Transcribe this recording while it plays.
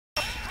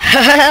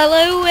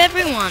Hello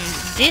everyone,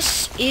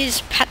 this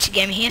is Patsy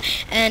here,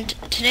 and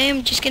today I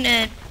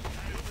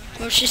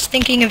was just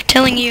thinking of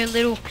telling you a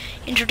little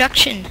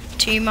introduction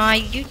to my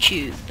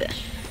YouTube.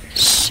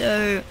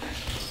 So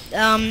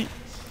I'm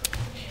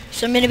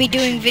going to be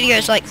doing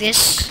videos like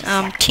this,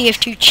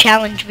 TF2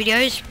 challenge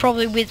videos,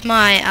 probably with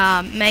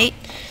my mate,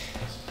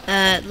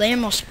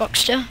 Liam or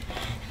Spockster,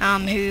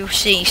 who you'll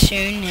see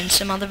soon in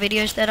some other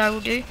videos that I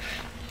will do.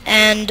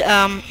 And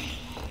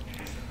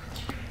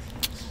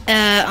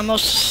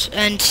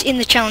and in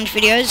the challenge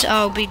videos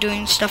I'll be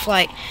doing stuff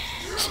like,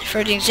 for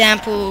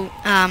example,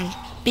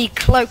 be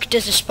cloaked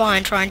as a spy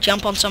and try and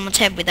jump on someone's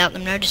head without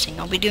them noticing.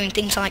 I'll be doing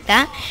things like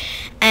that,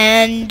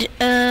 and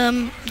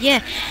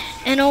yeah,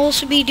 and I'll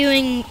also be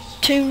doing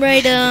Tomb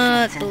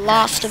Raider, The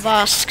Last of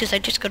Us, because I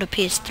just got a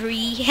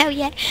PS3, hell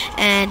yeah,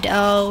 and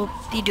I'll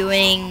be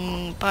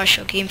doing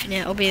Bioshock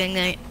Infinite. I'll be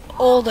doing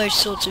all those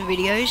sorts of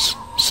videos,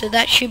 so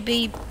that should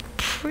be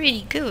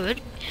pretty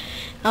good.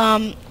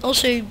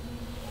 Also,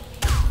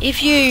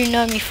 if you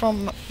know me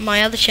from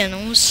my other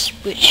channels,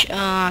 which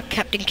are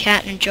Captain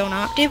Cat and John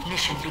Active,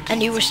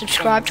 and you were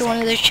subscribed to one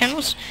of those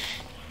channels,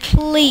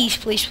 please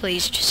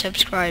just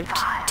subscribe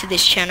to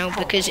this channel,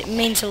 because it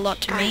means a lot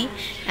to me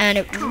and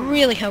it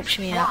really helps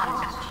me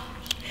out.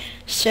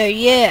 So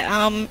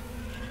yeah,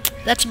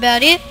 that's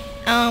about it.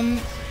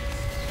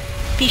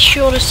 Be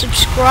sure to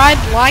subscribe,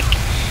 like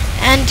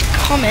and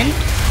comment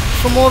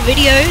for more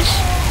videos,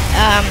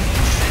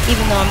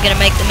 even though I'm going to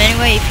make them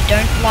anyway if you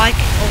don't like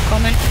or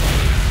comment.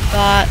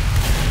 But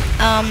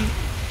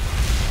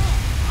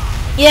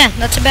yeah,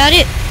 that's about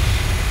it.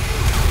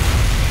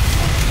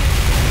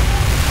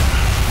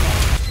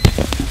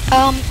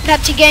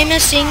 Patsy Gamer,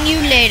 seeing you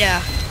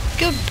later.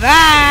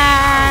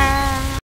 Goodbye.